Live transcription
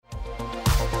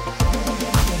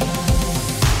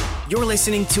You're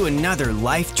listening to another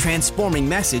life-transforming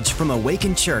message from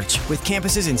Awaken Church with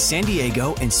campuses in San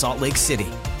Diego and Salt Lake City.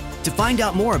 To find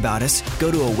out more about us,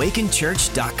 go to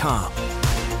awakenchurch.com.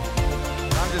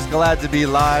 I'm just glad to be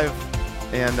live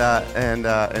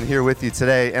and here with you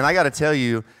today. And I got to tell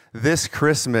you, this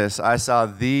Christmas I saw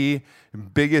the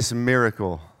biggest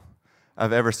miracle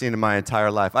I've ever seen in my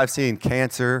entire life. I've seen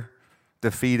cancer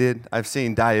defeated. I've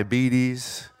seen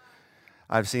diabetes.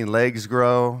 I've seen legs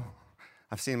grow.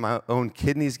 I've seen my own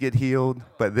kidneys get healed.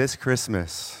 But this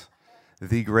Christmas,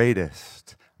 the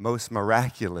greatest, most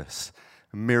miraculous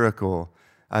miracle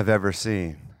I've ever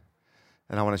seen.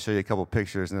 And I want to show you a couple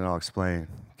pictures and then I'll explain.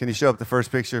 Can you show up the first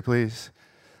picture, please?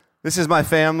 This is my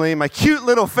family, my cute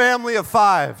little family of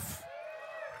 5.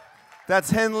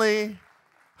 That's Henley,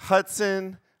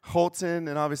 Hudson, Holton,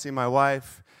 and obviously my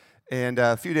wife. And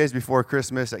a few days before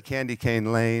Christmas at Candy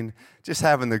Cane Lane, just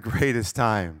having the greatest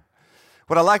time.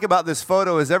 What I like about this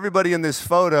photo is everybody in this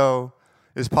photo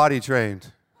is potty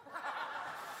trained.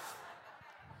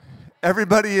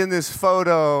 Everybody in this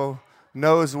photo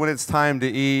knows when it's time to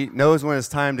eat, knows when it's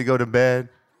time to go to bed.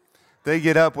 They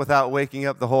get up without waking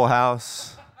up the whole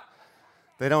house.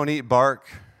 They don't eat bark.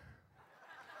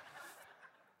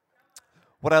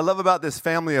 What I love about this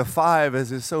family of 5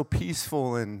 is it's so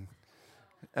peaceful and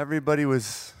everybody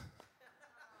was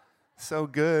so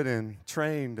good and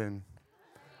trained. And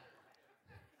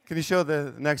can you show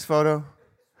the next photo?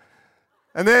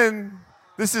 And then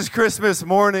this is Christmas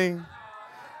morning.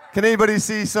 Can anybody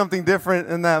see something different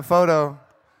in that photo?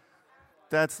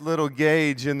 That's little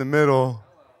Gage in the middle.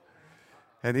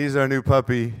 And he's our new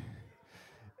puppy.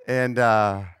 And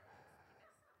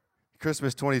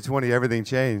Christmas 2020, everything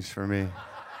changed for me.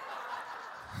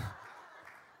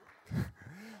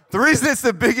 The reason it's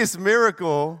the biggest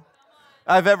miracle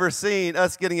I've ever seen,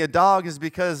 us getting a dog, is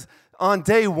because on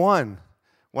day 1,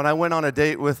 when I went on a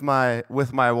date with my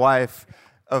wife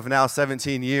of now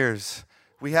 17 years,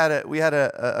 we had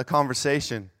a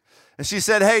conversation. And she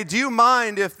said, "Hey, do you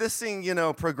mind if this thing,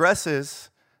 progresses?"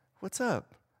 What's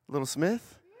up, little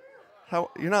Smith?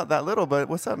 You're not that little, but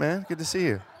what's up, man? Good to see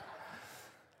you.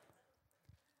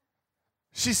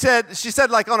 She said,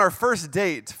 like on our first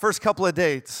couple of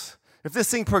dates, if this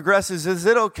thing progresses, is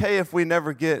it okay if we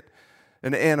never get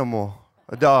an animal,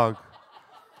 a dog?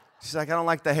 She's like, "I don't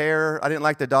like the hair. I didn't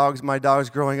like my dogs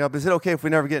growing up. Is it okay if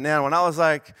we never get an animal?" And I was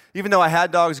like, even though I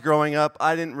had dogs growing up,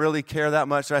 I didn't really care that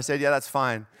much. So I said, "Yeah, that's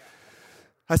fine."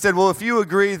 I said, "Well, if you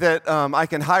agree that I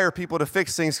can hire people to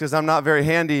fix things because I'm not very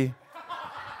handy,"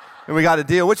 and we got a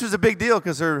deal, which was a big deal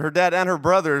because her dad and her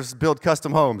brothers build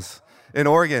custom homes in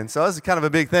Oregon. So that was kind of a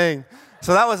big thing.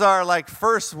 So that was our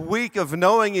first week of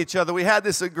knowing each other. We had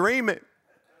this agreement.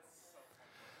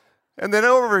 And then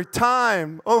over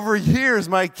time, over years,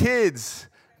 my kids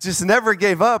just never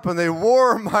gave up, and they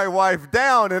wore my wife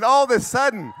down. And all of a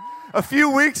sudden, a few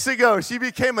weeks ago, she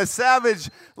became a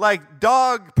savage,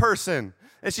 dog person.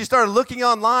 And she started looking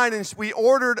online, and we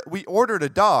ordered a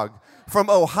dog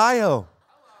from Ohio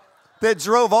that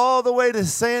drove all the way to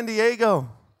San Diego.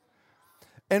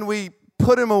 And we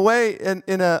put him away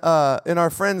in our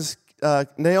friend's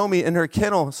Naomi in her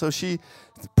kennel. So she,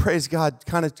 praise God,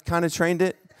 kind of trained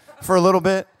it for a little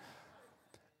bit,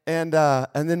 and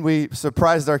then we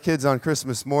surprised our kids on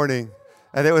Christmas morning,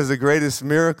 and it was the greatest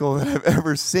miracle that I've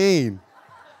ever seen.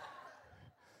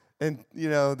 And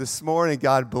this morning,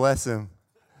 God bless him.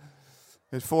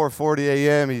 At 4:40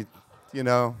 a.m., he,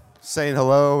 saying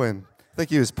hello, and I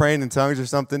think he was praying in tongues or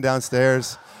something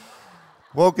downstairs.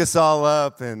 Woke us all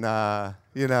up, and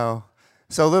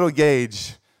so little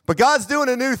Gage. But God's doing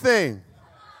a new thing,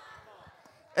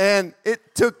 and it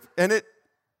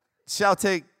shall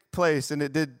take place, and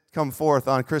it did come forth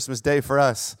on Christmas Day for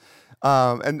us.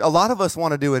 And a lot of us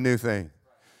want to do a new thing.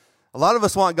 A lot of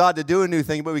us want God to do a new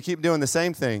thing, but we keep doing the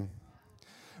same thing.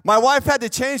 My wife had to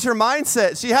change her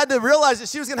mindset. She had to realize that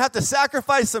she was going to have to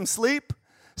sacrifice some sleep,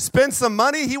 spend some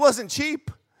money. He wasn't cheap,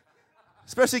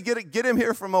 especially get him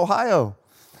here from Ohio.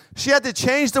 She had to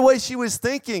change the way she was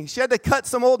thinking. She had to cut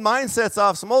some old mindsets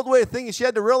off, some old way of thinking. She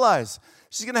had to realize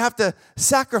she's going to have to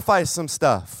sacrifice some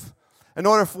stuff in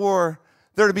order for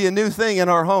there to be a new thing in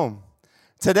our home.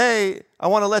 Today, I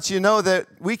want to let you know that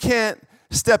we can't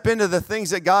step into the things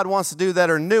that God wants to do that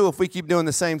are new if we keep doing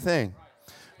the same thing.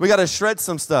 We got to shred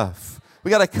some stuff. We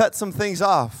got to cut some things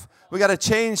off. We got to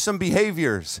change some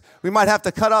behaviors. We might have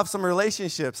to cut off some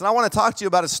relationships. And I want to talk to you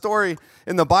about a story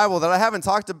in the Bible that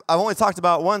I've only talked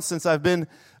about once since I've been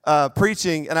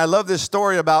preaching. And I love this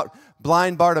story about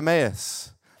blind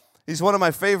Bartimaeus. He's one of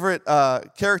my favorite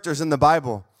characters in the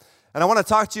Bible. And I want to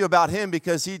talk to you about him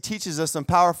because he teaches us some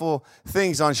powerful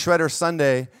things on Shredder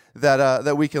Sunday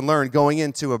that we can learn going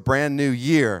into a brand new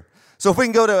year. So if we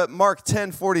can go to Mark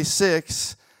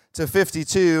 10:46 to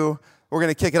 52, we're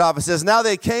going to kick it off. It says, now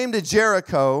they came to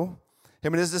Jericho,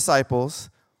 him and his disciples.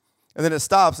 And then it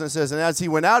stops and it says, and as he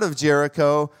went out of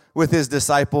Jericho with his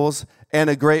disciples and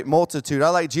a great multitude. I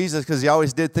like Jesus because he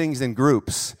always did things in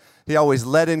groups. He always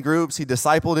led in groups. He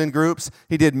discipled in groups.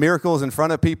 He did miracles in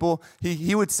front of people.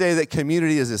 He would say that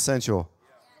community is essential.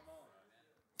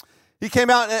 He came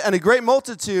out and a great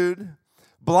multitude.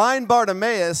 Blind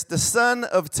Bartimaeus, the son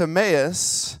of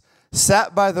Timaeus,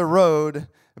 sat by the road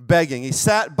begging. He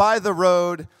sat by the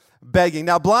road begging.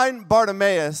 Now, blind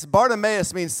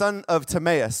Bartimaeus means son of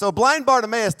Timaeus. So blind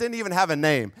Bartimaeus didn't even have a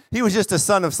name. He was just a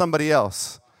son of somebody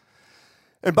else.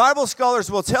 And Bible scholars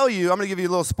will tell you, I'm going to give you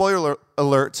a little spoiler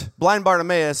alert, blind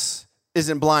Bartimaeus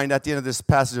isn't blind at the end of this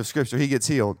passage of Scripture. He gets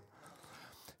healed.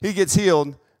 He gets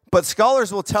healed. But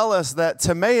scholars will tell us that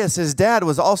Timaeus, his dad,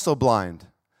 was also blind.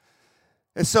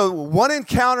 And so one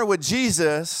encounter with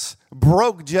Jesus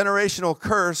broke generational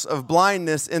curse of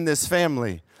blindness in this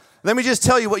family. Let me just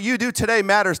tell you, what you do today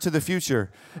matters to the future.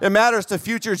 It matters to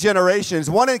future generations.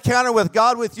 One encounter with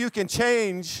God with you can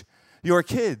change your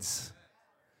kids.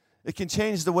 It can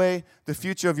change the way the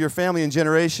future of your family and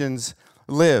generations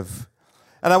live.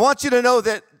 And I want you to know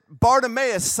that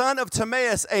Bartimaeus, son of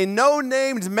Timaeus, a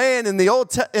no-named man in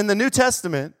the New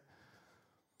Testament,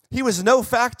 he was no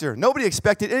factor. Nobody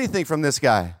expected anything from this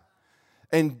guy.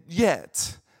 And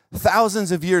yet,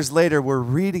 thousands of years later, we're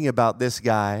reading about this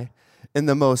guy in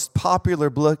the most popular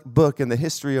book in the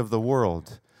history of the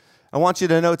world. I want you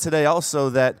to know today also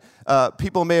that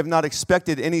people may have not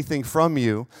expected anything from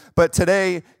you, but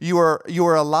today you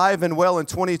are alive and well in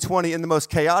 2020 in the most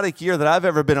chaotic year that I've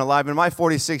ever been alive in my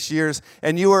 46 years,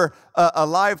 and you are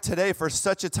alive today for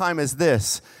such a time as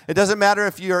this. It doesn't matter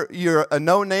if you're a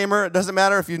no-namer. It doesn't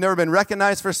matter if you've never been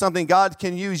recognized for something. God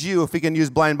can use you if he can use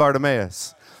blind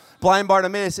Bartimaeus. Blind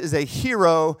Bartimaeus is a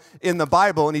hero in the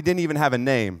Bible, and he didn't even have a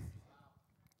name.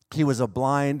 He was a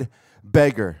blind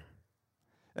beggar,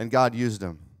 and God used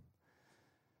him.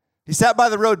 He sat by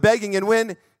the road begging, and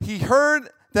when he heard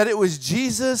that it was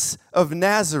Jesus of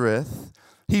Nazareth,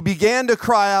 he began to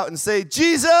cry out and say,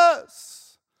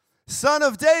 Jesus, Son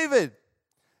of David,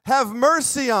 have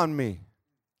mercy on me.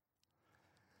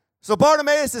 So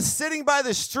Bartimaeus is sitting by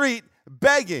the street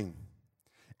begging,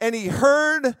 and he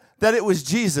heard that it was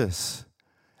Jesus.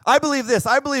 I believe this.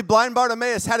 I believe blind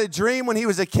Bartimaeus had a dream when he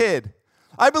was a kid.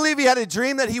 I believe he had a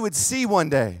dream that he would see one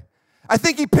day. I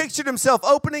think he pictured himself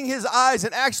opening his eyes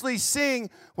and actually seeing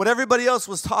what everybody else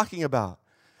was talking about.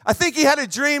 I think he had a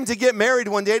dream to get married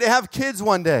one day, to have kids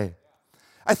one day.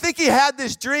 I think he had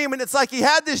this dream, and it's like he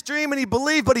had this dream and he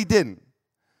believed, but he didn't.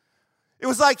 It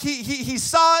was like he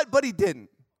saw it, but he didn't.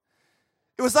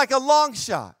 It was like a long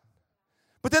shot.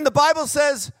 But then the Bible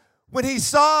says when he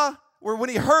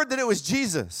heard that it was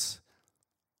Jesus,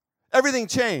 everything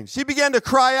changed. He began to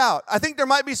cry out. I think there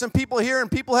might be some people here, and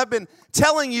people have been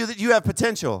telling you that you have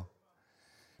potential.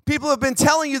 People have been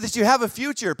telling you that you have a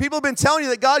future. People have been telling you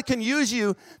that God can use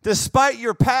you despite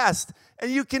your past,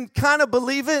 and you can kind of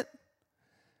believe it,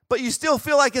 but you still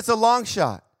feel like it's a long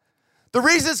shot. The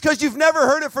reason is because you've never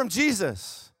heard it from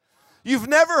Jesus. You've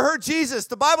never heard Jesus.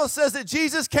 The Bible says that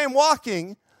Jesus came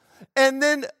walking, and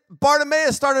then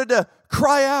Bartimaeus started to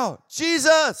cry out,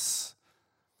 Jesus,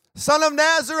 Son of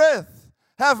Nazareth,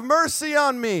 have mercy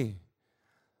on me.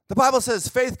 The Bible says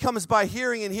faith comes by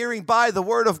hearing, and hearing by the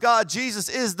word of God. Jesus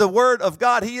is the word of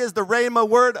God. He is the Rhema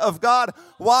word of God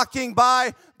walking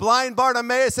by blind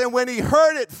Bartimaeus. And when he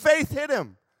heard it, faith hit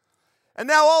him. And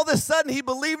now all of a sudden he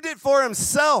believed it for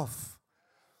himself.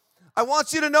 I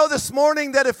want you to know this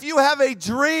morning that if you have a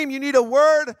dream, you need a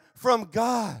word from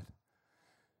God.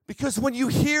 Because when you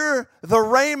hear the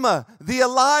Rhema, the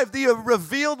alive, the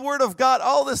revealed word of God,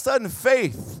 all of a sudden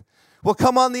faith will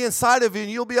come on the inside of you,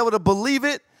 and you'll be able to believe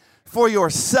it for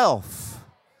yourself.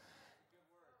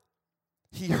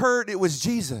 He heard it was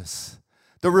Jesus.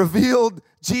 The revealed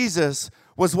Jesus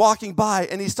was walking by,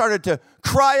 and he started to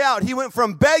cry out. He went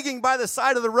from begging by the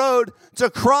side of the road to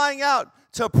crying out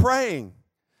to praying.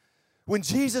 When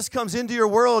Jesus comes into your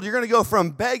world, you're going to go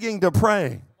from begging to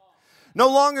praying. No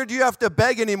longer do you have to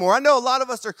beg anymore. I know a lot of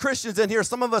us are Christians in here.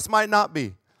 Some of us might not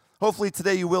be. Hopefully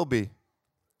today you will be.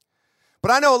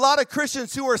 But I know a lot of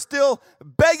Christians who are still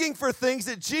begging for things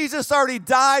that Jesus already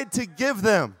died to give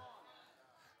them.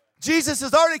 Jesus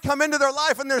has already come into their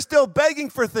life, and they're still begging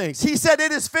for things. He said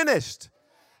it is finished.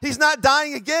 He's not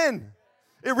dying again.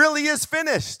 It really is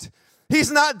finished.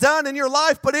 He's not done in your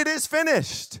life, but it is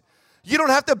finished. You don't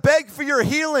have to beg for your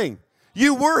healing.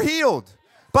 You were healed.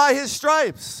 By his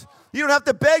stripes. You don't have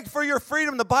to beg for your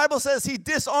freedom. The Bible says he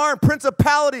disarmed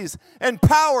principalities and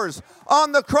powers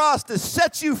on the cross to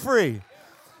set you free.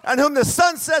 And whom the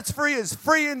Son sets free is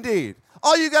free indeed.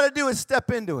 All you got to do is step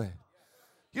into it.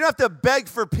 You don't have to beg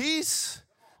for peace.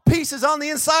 Peace is on the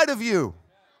inside of you.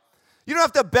 You don't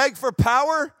have to beg for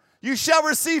power. You shall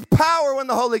receive power when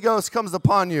the Holy Ghost comes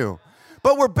upon you.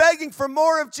 But we're begging for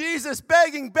more of Jesus,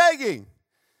 begging.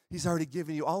 He's already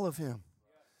given you all of him.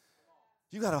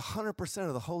 You got 100%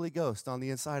 of the Holy Ghost on the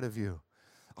inside of you.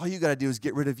 All you got to do is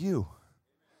get rid of you.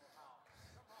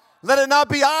 Let it not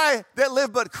be I that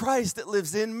live, but Christ that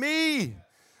lives in me.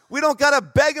 We don't got to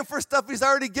beg him for stuff he's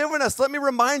already given us. Let me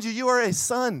remind you, you are a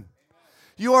son.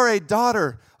 You are a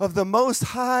daughter of the Most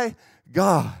High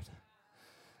God.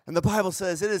 And the Bible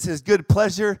says it is his good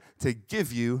pleasure to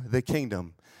give you the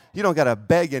kingdom. You don't got to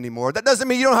beg anymore. That doesn't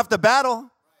mean you don't have to battle.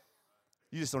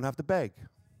 You just don't have to beg.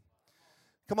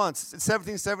 Come on,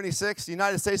 1776, the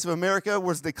United States of America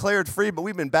was declared free, but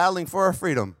we've been battling for our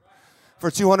freedom for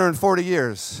 240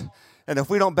 years. And if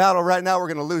we don't battle right now, we're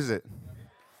going to lose it.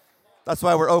 That's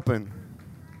why we're open.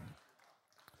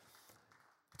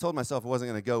 I told myself I wasn't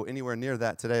going to go anywhere near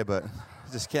that today, but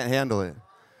I just can't handle it.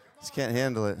 Just can't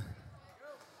handle it.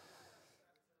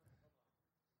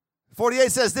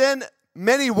 48 says, then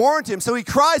many warned him. So he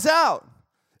cries out,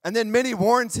 and then many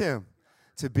warned him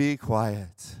to be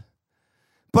quiet.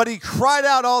 But he cried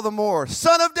out all the more,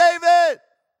 Son of David,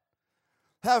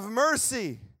 have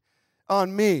mercy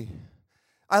on me.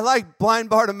 I like blind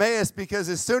Bartimaeus because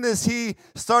as soon as he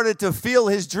started to feel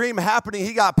his dream happening,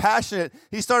 he got passionate.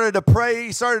 He started to pray.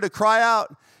 He started to cry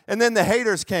out. And then the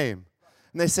haters came.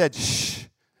 And they said, shh,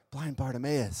 blind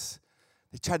Bartimaeus.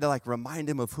 They tried to remind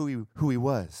him of who he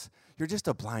was. You're just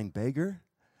a blind beggar.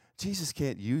 Jesus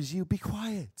can't use you. Be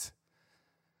quiet.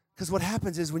 Because what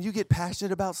happens is when you get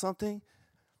passionate about something,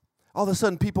 all of a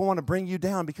sudden people want to bring you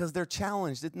down because they're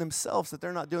challenged in themselves that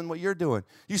they're not doing what you're doing.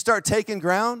 You start taking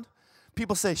ground,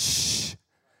 people say, shh,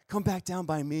 come back down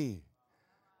by me.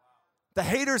 The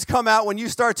haters come out when you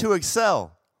start to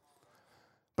excel.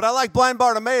 But I like blind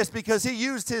Bartimaeus because he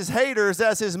used his haters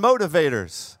as his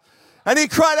motivators. And he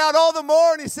cried out all the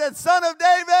more and he said, Son of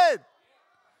David,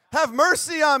 have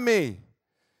mercy on me.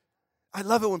 I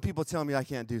love it when people tell me I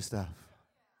can't do stuff.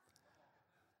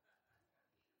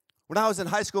 When I was in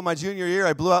high school my junior year,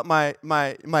 I blew out my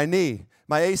knee,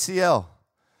 my ACL,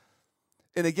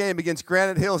 in a game against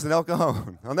Granite Hills in El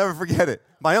Cajon. I'll never forget it.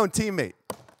 My own teammate.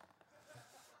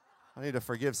 I need to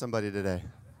forgive somebody today.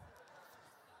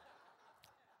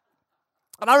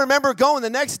 And I remember going the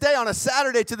next day on a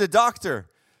Saturday to the doctor.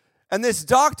 And this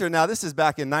doctor, now this is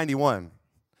back in 91.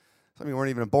 Some of you weren't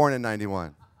even born in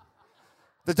 91.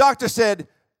 The doctor said,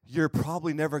 you're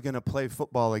probably never going to play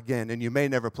football again, and you may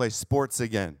never play sports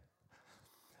again.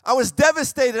 I was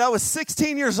devastated. I was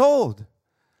 16 years old.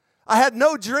 I had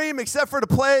no dream except for to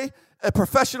play a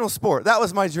professional sport. That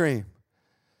was my dream.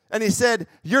 And he said,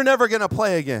 you're never going to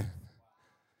play again.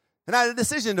 And I had a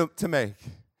decision to make.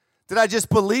 Did I just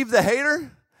believe the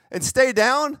hater and stay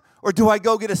down, or do I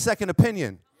go get a second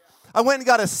opinion? I went and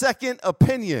got a second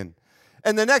opinion.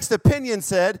 And the next opinion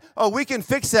said, oh, we can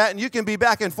fix that, and you can be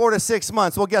back in 4 to 6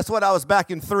 months. Well, guess what? I was back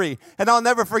in 3. And I'll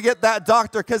never forget that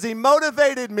doctor because he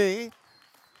motivated me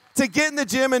to get in the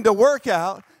gym and to work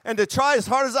out and to try as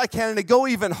hard as I can and to go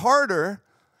even harder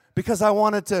because I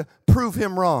wanted to prove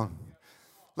him wrong.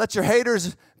 Let your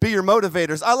haters be your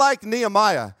motivators. I like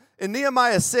Nehemiah. In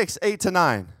Nehemiah 6,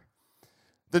 8-9,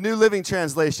 the New Living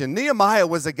Translation, Nehemiah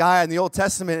was a guy in the Old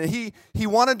Testament, and he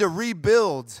wanted to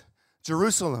rebuild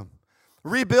Jerusalem,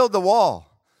 rebuild the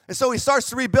wall. And so he starts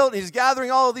to rebuild, and he's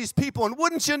gathering all of these people, and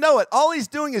wouldn't you know it, all he's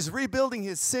doing is rebuilding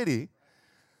his city.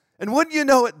 And wouldn't you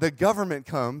know it, the government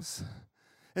comes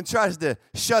and tries to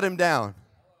shut him down.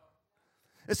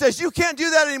 It says, you can't do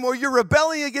that anymore. You're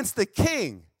rebelling against the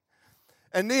king.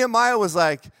 And Nehemiah was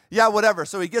like, yeah, whatever.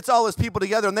 So he gets all his people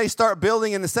together, and they start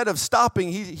building. And instead of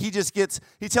stopping, he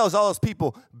tells all his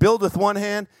people, build with one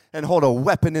hand and hold a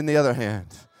weapon in the other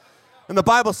hand. And the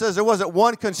Bible says there wasn't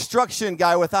one construction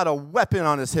guy without a weapon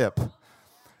on his hip.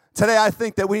 Today, I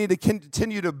think that we need to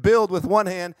continue to build with one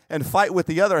hand and fight with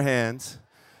the other hand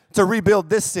to rebuild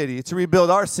this city, to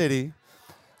rebuild our city.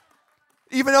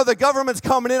 Even though the government's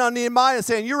coming in on Nehemiah and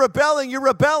saying, you're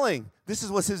rebelling. This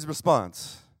was his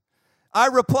response. I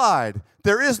replied,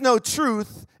 there is no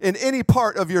truth in any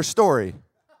part of your story.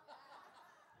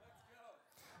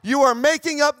 You are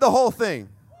making up the whole thing.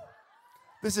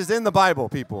 This is in the Bible,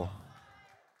 people.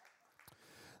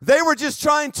 They were just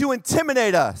trying to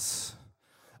intimidate us,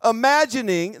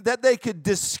 imagining that they could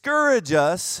discourage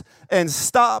us and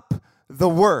stop the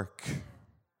work.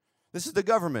 This is the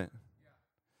government.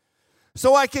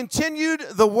 So I continued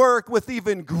the work with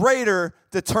even greater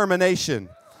determination.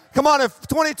 Come on, if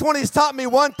 2020's taught me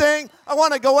one thing, I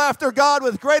want to go after God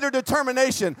with greater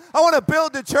determination. I want to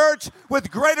build the church with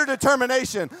greater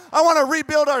determination. I want to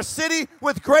rebuild our city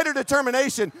with greater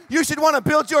determination. You should want to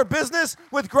build your business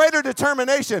with greater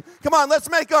determination. Come on, let's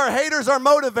make our haters our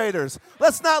motivators.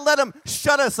 Let's not let them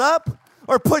shut us up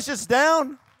or push us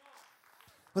down.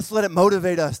 Let's let it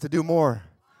motivate us to do more.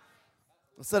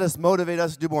 Let's let us motivate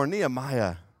us to do more.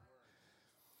 Nehemiah.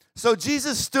 So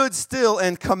Jesus stood still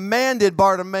and commanded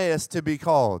Bartimaeus to be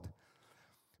called.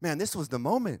 Man, this was the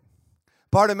moment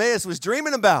Bartimaeus was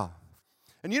dreaming about.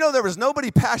 And you know, there was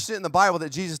nobody passionate in the Bible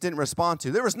that Jesus didn't respond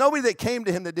to. There was nobody that came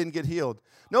to him that didn't get healed.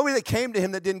 Nobody that came to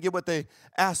him that didn't get what they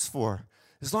asked for.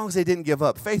 As long as they didn't give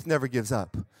up. Faith never gives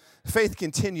up. Faith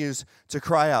continues to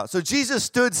cry out. So Jesus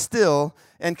stood still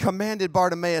and commanded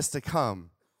Bartimaeus to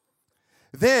come.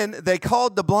 Then they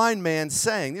called the blind man,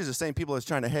 saying, these are the same people I was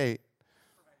trying to hate.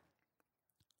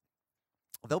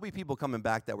 There'll be people coming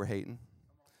back that we're hating.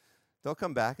 They'll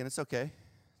come back, and it's okay.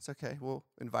 It's okay. We'll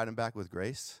invite them back with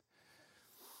grace,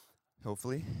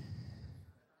 hopefully.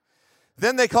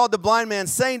 Then they called the blind man,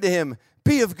 saying to him,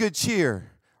 be of good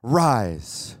cheer.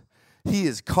 Rise. He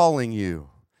is calling you.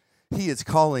 He is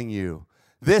calling you.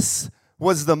 This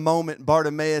was the moment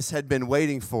Bartimaeus had been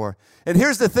waiting for. And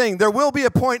here's the thing. There will be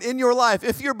a point in your life,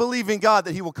 if you're believing God,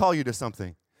 that he will call you to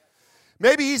something.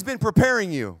 Maybe he's been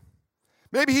preparing you.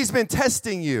 Maybe he's been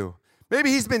testing you. Maybe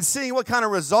he's been seeing what kind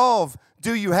of resolve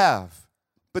do you have.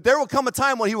 But there will come a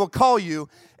time when he will call you,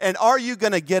 and are you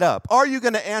going to get up? Are you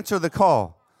going to answer the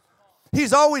call?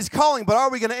 He's always calling, but are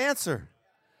we going to answer?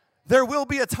 There will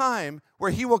be a time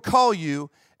where he will call you,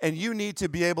 and you need to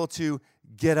be able to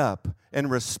get up and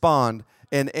respond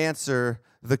and answer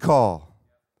the call.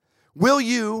 Will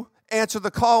you answer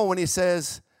the call when he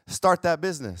says, start that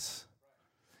business?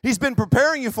 He's been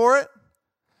preparing you for it.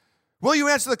 Will you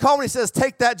answer the call when he says,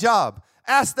 take that job?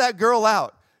 Ask that girl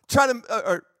out.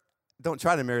 Don't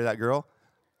try to marry that girl.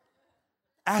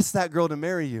 Ask that girl to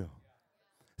marry you.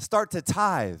 Start to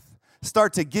tithe.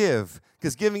 Start to give,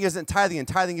 because giving isn't tithing and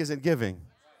tithing isn't giving.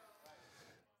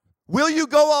 Will you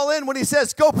go all in when he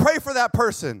says, go pray for that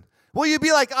person? Will you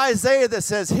be like Isaiah that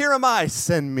says, here am I,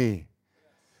 send me?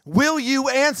 Will you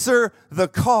answer the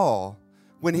call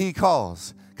when he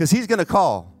calls? Because he's going to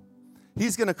call.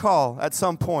 He's going to call at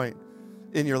some point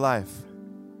in your life.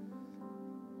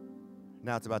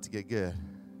 Now it's about to get good.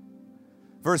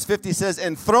 Verse 50 says,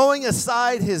 and throwing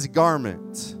aside his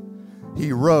garment,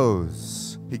 he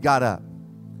rose. He got up.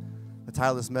 The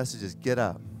title of this message is Get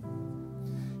Up.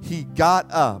 He got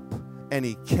up and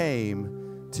he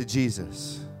came to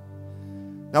Jesus.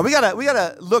 Now we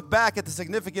gotta look back at the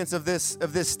significance of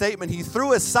this statement. He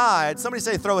threw aside, somebody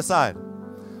say throw aside.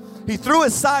 He threw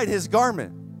aside his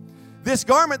garment. This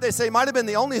garment, they say, might have been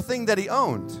the only thing that he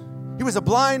owned. He was a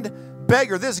blind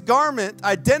beggar. This garment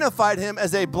identified him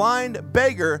as a blind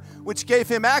beggar, which gave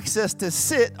him access to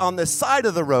sit on the side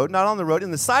of the road, not on the road, in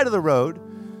the side of the road,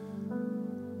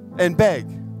 and beg.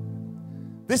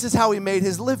 This is how he made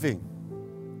his living.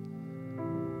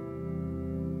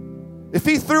 If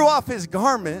he threw off his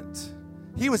garment,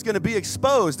 he was going to be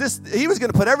exposed. He was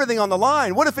going to put everything on the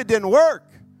line. What if it didn't work?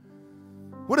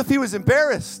 What if he was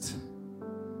embarrassed?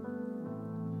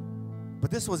 But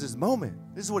this was his moment.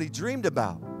 This is what he dreamed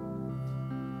about.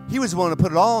 He was willing to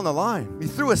put it all on the line. He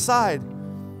threw aside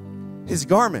his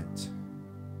garment.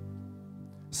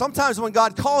 Sometimes when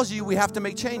God calls you, we have to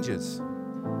make changes.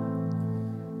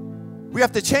 We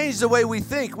have to change the way we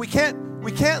think. We can't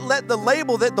let the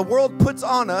label that the world puts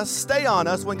on us stay on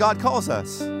us when God calls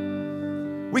us.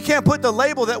 We can't put the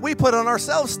label that we put on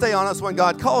ourselves stay on us when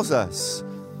God calls us.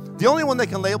 The only one that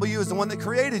can label you is the one that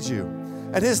created you.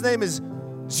 And his name is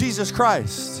Jesus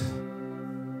Christ.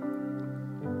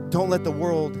 Don't let the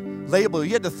world label you.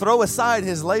 You had to throw aside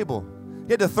his label. You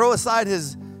had to throw aside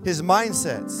his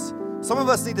mindsets. Some of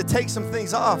us need to take some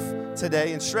things off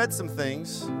today and shred some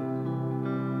things.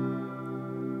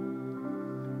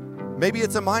 Maybe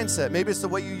it's a mindset. Maybe it's the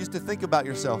way you used to think about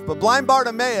yourself. But blind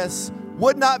Bartimaeus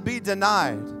would not be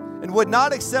denied and would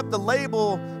not accept the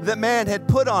label that man had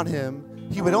put on him.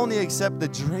 He would only accept the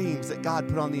dreams that God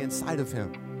put on the inside of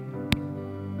him.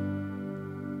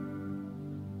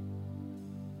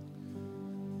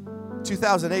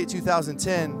 2008,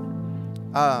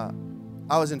 2010, I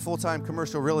was in full-time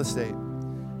commercial real estate.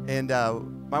 And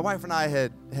my wife and I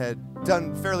had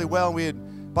done fairly well. We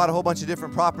had bought a whole bunch of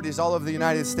different properties all over the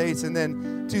United States. And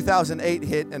then 2008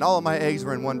 hit, and all of my eggs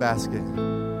were in one basket.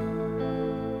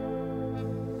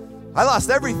 I lost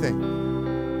everything.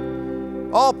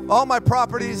 All my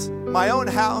properties, my own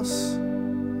house.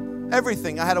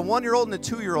 everything. I had a 1-year-old and a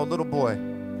 2-year-old little boy.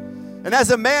 And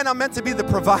as a man, I'm meant to be the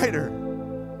provider.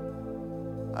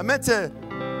 I'm meant to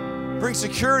bring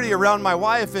security around my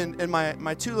wife and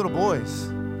my 2 little boys.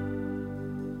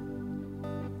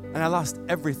 And I lost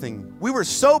everything. We were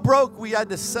so broke, we had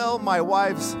to sell my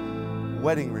wife's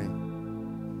wedding ring.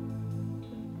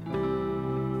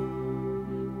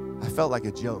 I felt like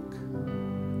a joke.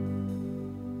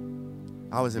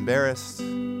 I was embarrassed. I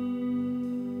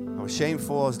was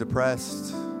shameful. I was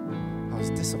depressed. I was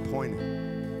disappointed.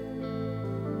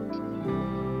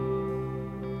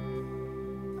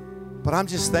 But I'm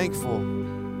just thankful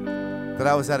that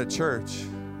I was at a church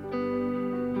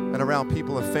and around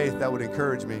people of faith that would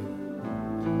encourage me.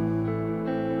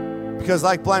 Because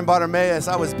like blind Bartimaeus,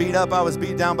 I was beat up, I was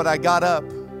beat down, but I got up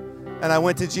and I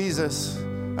went to Jesus.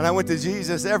 And I went to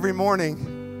Jesus every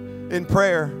morning in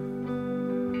prayer.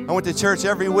 I went to church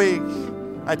every week.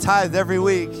 I tithed every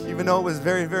week, even though it was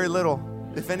very, very little,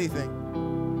 if anything.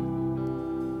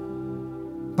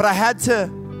 But I had to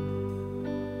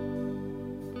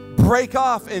break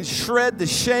off and shred the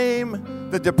shame,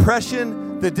 the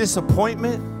depression, the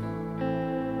disappointment.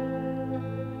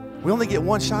 We only get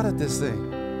one shot at this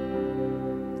thing.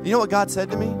 You know what God said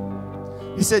to me?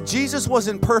 He said, Jesus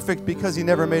wasn't perfect because he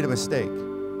never made a mistake.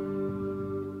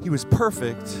 He was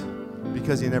perfect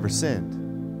because he never sinned.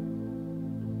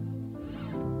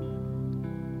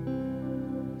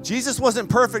 Jesus wasn't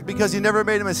perfect because he never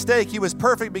made a mistake. He was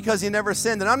perfect because he never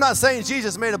sinned. And I'm not saying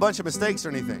Jesus made a bunch of mistakes or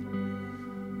anything.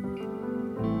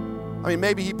 I mean,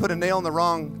 maybe he put a nail in the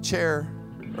wrong chair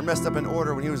or messed up an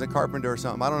order when he was a carpenter or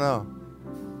something. I don't know.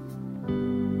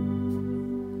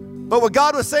 But what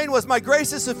God was saying was, my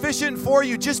grace is sufficient for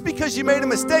you just because you made a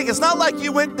mistake. It's not like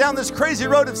you went down this crazy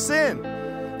road of sin.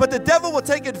 But the devil will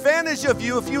take advantage of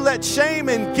you if you let shame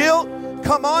and guilt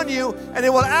come on you, and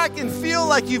it will act and feel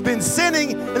like you've been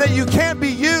sinning and that you can't be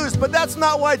used. But that's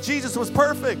not why Jesus was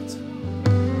perfect.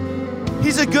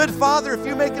 He's a good father. If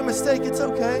you make a mistake, it's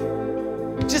okay.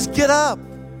 Just get up.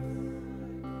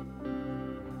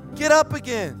 Get up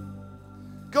again.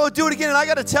 Go do it again. And I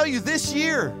got to tell you, this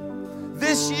year,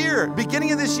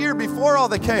 beginning of this year, before all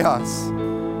the chaos,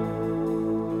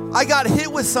 I got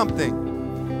hit with something.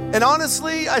 And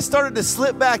honestly, I started to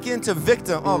slip back into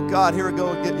victim. Oh God, here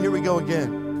we go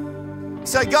again.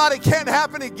 Say, God, it can't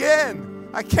happen again.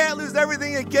 I can't lose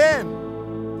everything again.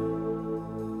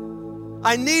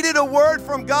 I needed a word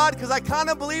from God because I kind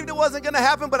of believed it wasn't going to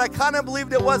happen, but I kind of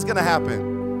believed it was going to happen.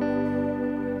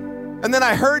 And then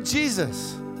I heard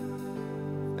Jesus,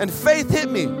 and faith hit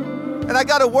me. And I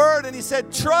got a word, and he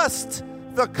said, trust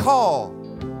the call.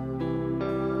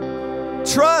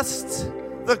 Trust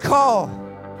the call.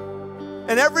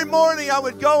 And every morning I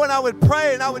would go and I would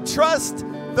pray and I would trust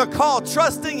the call,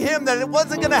 trusting him that it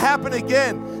wasn't going to happen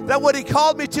again, that what he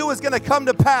called me to was going to come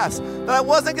to pass, that I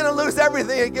wasn't going to lose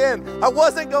everything again. I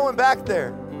wasn't going back there.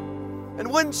 And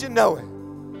wouldn't you know it,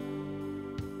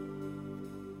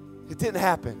 it didn't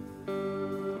happen.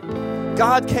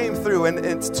 God came through, and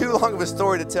it's too long of a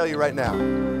story to tell you right now.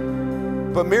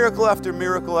 But miracle after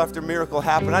miracle after miracle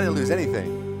happened. I didn't lose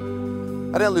anything.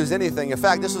 I didn't lose anything. In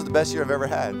fact, this was the best year I've ever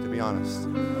had, to be honest,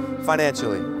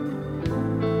 financially.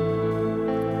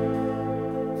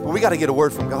 But we got to get a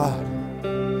word from God.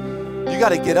 You got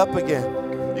to get up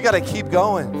again. You got to keep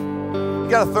going. You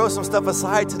got to throw some stuff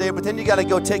aside today, but then you got to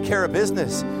go take care of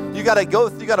business. You got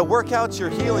to work out your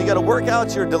healing. You got to work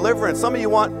out your deliverance. Some of you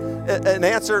want an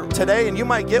answer today, and you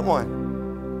might get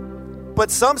one.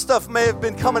 But some stuff may have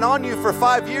been coming on you for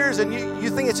 5 years, and you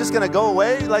think it's just going to go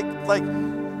away. Like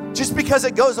just because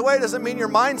it goes away doesn't mean your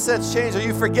mindsets change or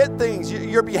you forget things.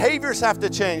 Your behaviors have to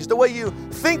change. The way you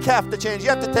think have to change. You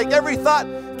have to take every thought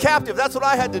captive. That's what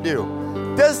I had to do.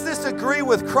 Does this agree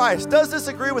with Christ? Does this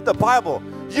agree with the Bible?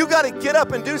 You got to get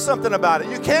up and do something about it.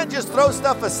 You can't just throw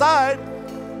stuff aside.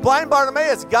 Blind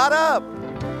Bartimaeus got up.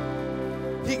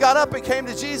 He got up and came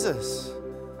to Jesus.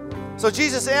 So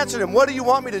Jesus answered him, what do you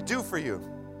want me to do for you?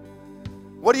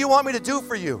 What do you want me to do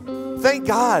for you? Thank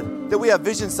God that we have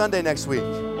Vision Sunday next week.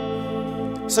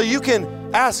 So you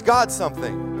can ask God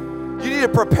something. You need to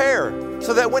prepare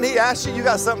so that when he asks you, you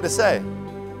got something to say.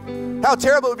 How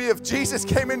terrible it would be if Jesus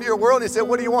came into your world and he said,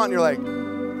 what do you want? And you're like,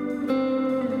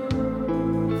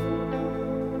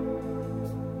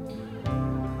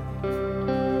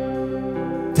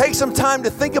 take some time to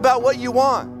think about what you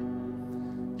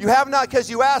want. You have not because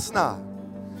you ask not.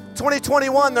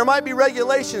 2021, there might be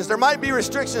regulations, there might be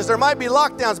restrictions, there might be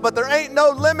lockdowns, but there ain't no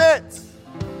limits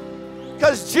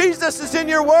because Jesus is in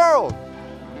your world.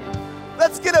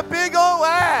 Let's get a big old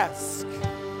ask.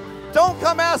 Don't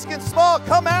come asking small,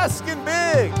 come asking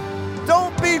big.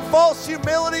 Don't be false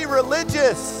humility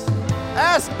religious.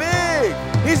 Ask big.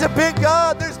 He's a big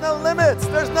God. There's no limits.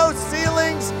 There's no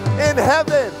ceilings in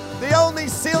heaven. The only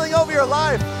ceiling over your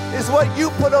life is what you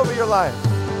put over your life.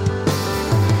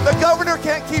 The governor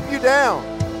can't keep you down.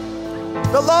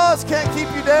 The laws can't keep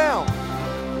you down.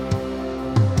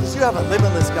 Because you have a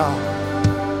limitless God.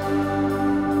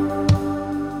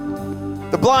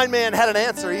 The blind man had an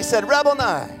answer. He said,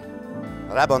 Rabboni,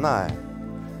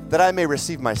 that I may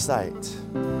receive my sight.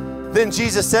 Then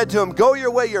Jesus said to him, go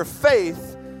your way, your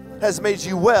faith has made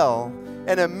you well.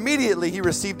 And immediately he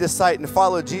received his sight and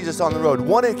followed Jesus on the road.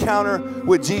 One encounter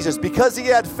with Jesus. Because he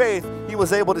had faith, he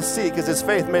was able to see because his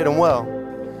faith made him well.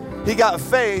 He got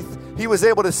faith. He was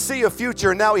able to see a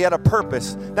future. Now he had a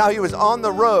purpose. Now he was on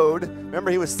the road.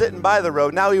 Remember, he was sitting by the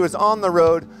road. Now he was on the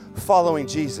road following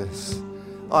Jesus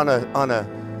on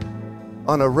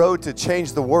a road to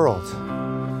change the world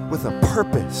with a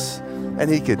purpose. And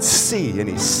he could see, and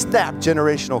he snapped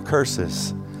generational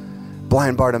curses.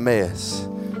 Blind Bartimaeus,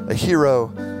 a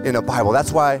hero in a Bible.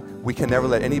 That's why we can never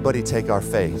let anybody take our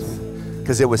faith,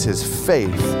 because it was his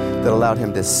faith that allowed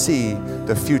him to see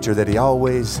the future that he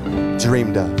always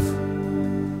dreamed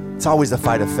of. It's always a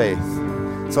fight of faith.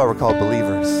 That's why we're called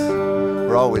believers.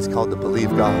 We're always called to believe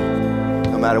God.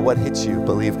 No matter what hits you,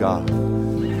 believe God.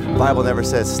 The Bible never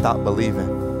says stop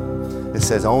believing. It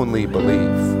says only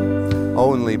believe.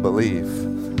 Only believe.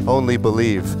 Only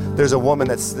believe. There's a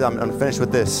woman I'm finished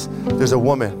with this. There's a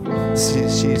woman.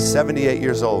 She's 78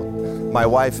 years old. My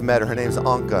wife met her. Her name's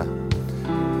Anka.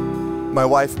 My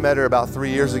wife met her about 3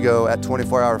 years ago at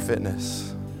 24 Hour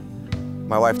Fitness.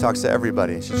 My wife talks to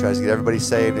everybody. She tries to get everybody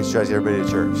saved, and she tries to get everybody to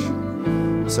church.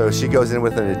 So she goes in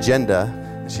with an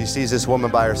agenda. She sees this woman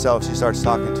by herself. She starts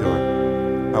talking to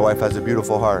her. My wife has a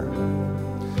beautiful heart.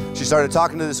 She started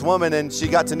talking to this woman, and she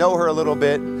got to know her a little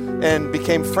bit and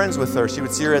became friends with her. She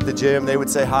would see her at the gym. They would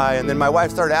say hi. And then my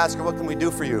wife started asking her, what can we do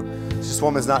for you? This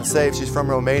woman's not saved. She's from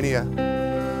Romania.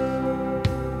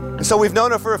 And so we've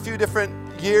known her for a few different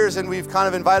years, and we've kind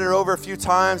of invited her over a few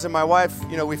times. And my wife,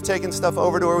 we've taken stuff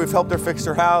over to her. We've helped her fix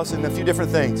her house and a few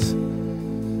different things.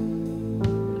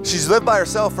 She's lived by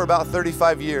herself for about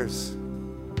 35 years.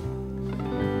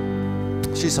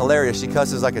 She's hilarious. She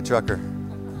cusses like a trucker.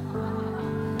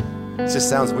 It just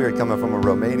sounds weird coming from a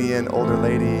Romanian older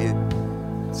lady. It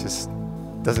just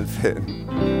doesn't fit.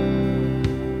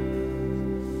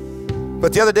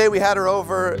 But the other day we had her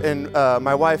over, and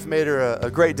my wife made her a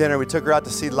great dinner. We took her out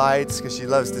to see lights because she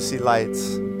loves to see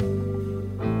lights.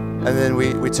 And then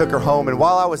we took her home. And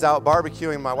while I was out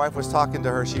barbecuing, my wife was talking to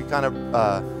her. She kind of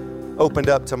opened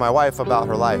up to my wife about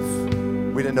her life.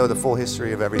 We didn't know the full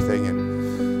history of everything.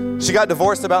 And she got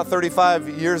divorced about 35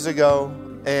 years ago.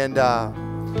 And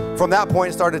from that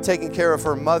point, started taking care of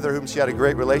her mother, whom she had a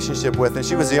great relationship with. And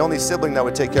she was the only sibling that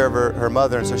would take care of her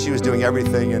mother. And so she was doing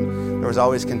everything. And there was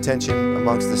always contention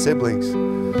amongst the siblings.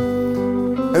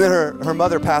 And then her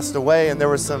mother passed away, and there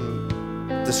was some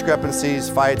discrepancies,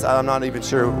 fights. I'm not even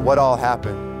sure what all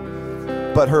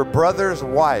happened. But her brother's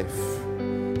wife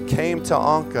came to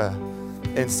Anka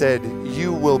and said,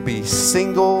 you will be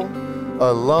single,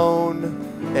 alone,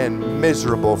 and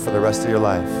miserable for the rest of your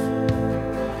life.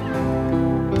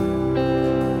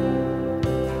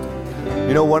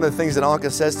 One of the things that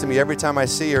Anka says to me every time I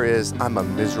see her is, I'm a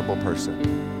miserable person.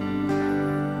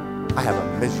 I have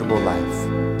a miserable life.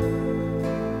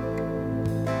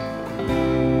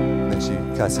 And then she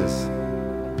cusses.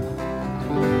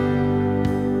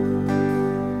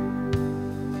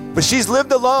 But she's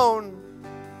lived alone.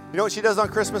 You know what she does on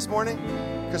Christmas morning?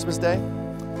 Christmas Day?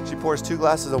 She pours 2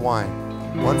 glasses of wine.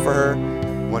 One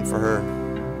for her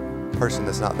person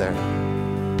that's not there.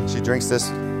 She drinks this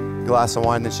glass of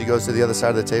wine, then she goes to the other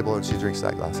side of the table and she drinks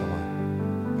that glass of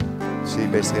wine. She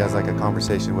basically has like a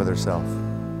conversation with herself.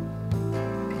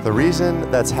 The reason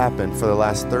that's happened for the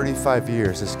last 35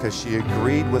 years is because she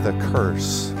agreed with a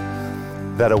curse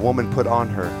that a woman put on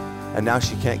her, and now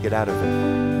she can't get out of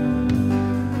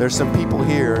it. There's some people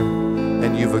here,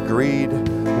 and you've agreed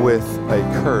with a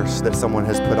curse that someone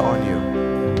has put on you.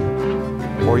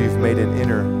 Or you've made an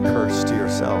inner curse to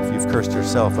yourself. You've cursed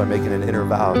yourself by making an inner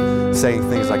vow, saying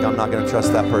things like, I'm not going to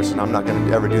trust that person. I'm not going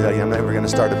to ever do that again. I'm never going to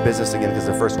start a business again because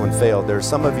the first one failed. There are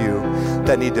some of you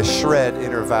that need to shred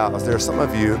inner vows. There are some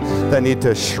of you that need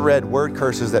to shred word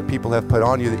curses that people have put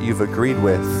on you that you've agreed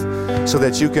with so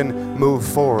that you can move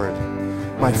forward.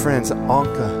 My friends,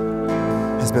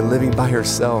 Anka has been living by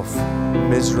herself,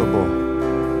 miserable,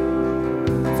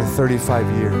 for 35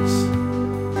 years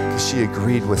because she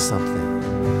agreed with something.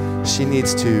 She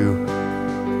needs to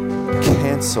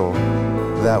cancel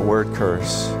that word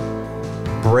curse,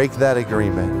 break that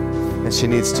agreement, and she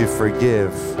needs to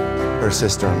forgive her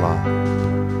sister-in-law.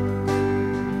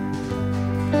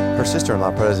 Her sister-in-law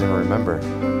probably doesn't even remember.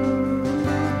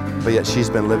 But yet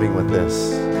she's been living with this.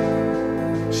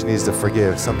 She needs to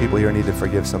forgive. Some people here need to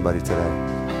forgive somebody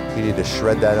today. You need to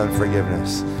shred that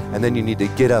unforgiveness. And then you need to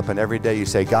get up and every day you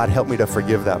say, God, help me to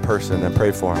forgive that person and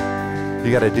pray for them.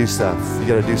 You got to do stuff. You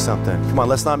got to do something. Come on,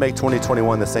 let's not make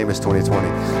 2021 the same as 2020.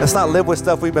 Let's not live with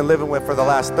stuff we've been living with for the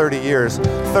last 30 years,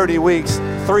 30 weeks,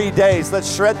 3 days.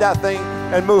 Let's shred that thing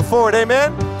and move forward.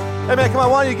 Amen? Amen. Come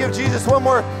on, why don't you give Jesus one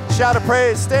more shout of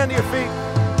praise. Stand to your feet.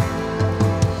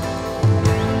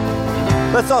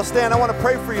 Let's all stand. I want to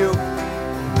pray for you.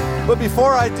 But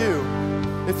before I do,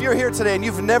 if you're here today and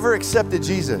you've never accepted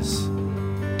Jesus,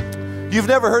 you've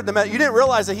never heard the message, you didn't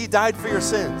realize that he died for your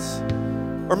sins.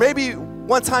 Or maybe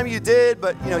one time you did,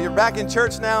 but you're back in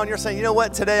church now and you're saying, you know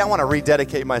what, today I want to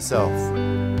rededicate myself.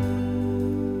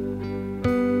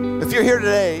 If you're here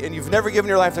today and you've never given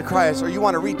your life to Christ, or you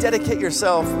want to rededicate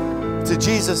yourself to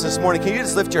Jesus this morning, can you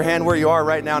just lift your hand where you are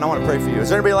right now and I want to pray for you. Is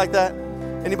there anybody like that?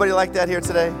 Anybody like that here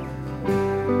today?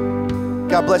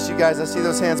 God bless you guys. I see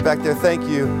those hands back there. Thank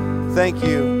you. Thank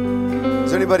you.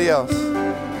 Is there anybody else?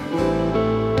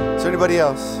 Is there anybody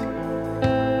else?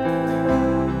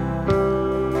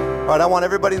 All right, I want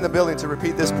everybody in the building to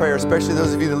repeat this prayer, especially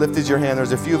those of you that lifted your hand.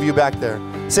 There's a few of you back there.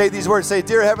 Say these words. Say,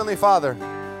 Dear Heavenly Father,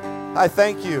 I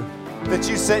thank you that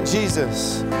you sent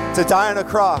Jesus to die on a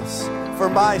cross for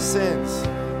my sins.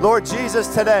 Lord Jesus,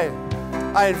 today,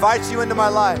 I invite you into my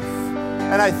life,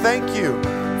 and I thank you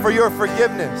for your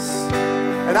forgiveness.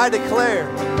 And I declare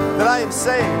that I am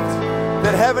saved,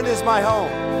 that heaven is my home,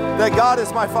 that God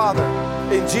is my Father.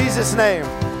 In Jesus' name,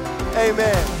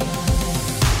 amen.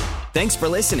 Thanks for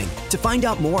listening. To find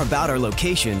out more about our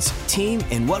locations, team,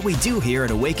 and what we do here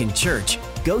at Awaken Church,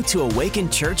 go to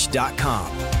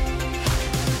awakenchurch.com.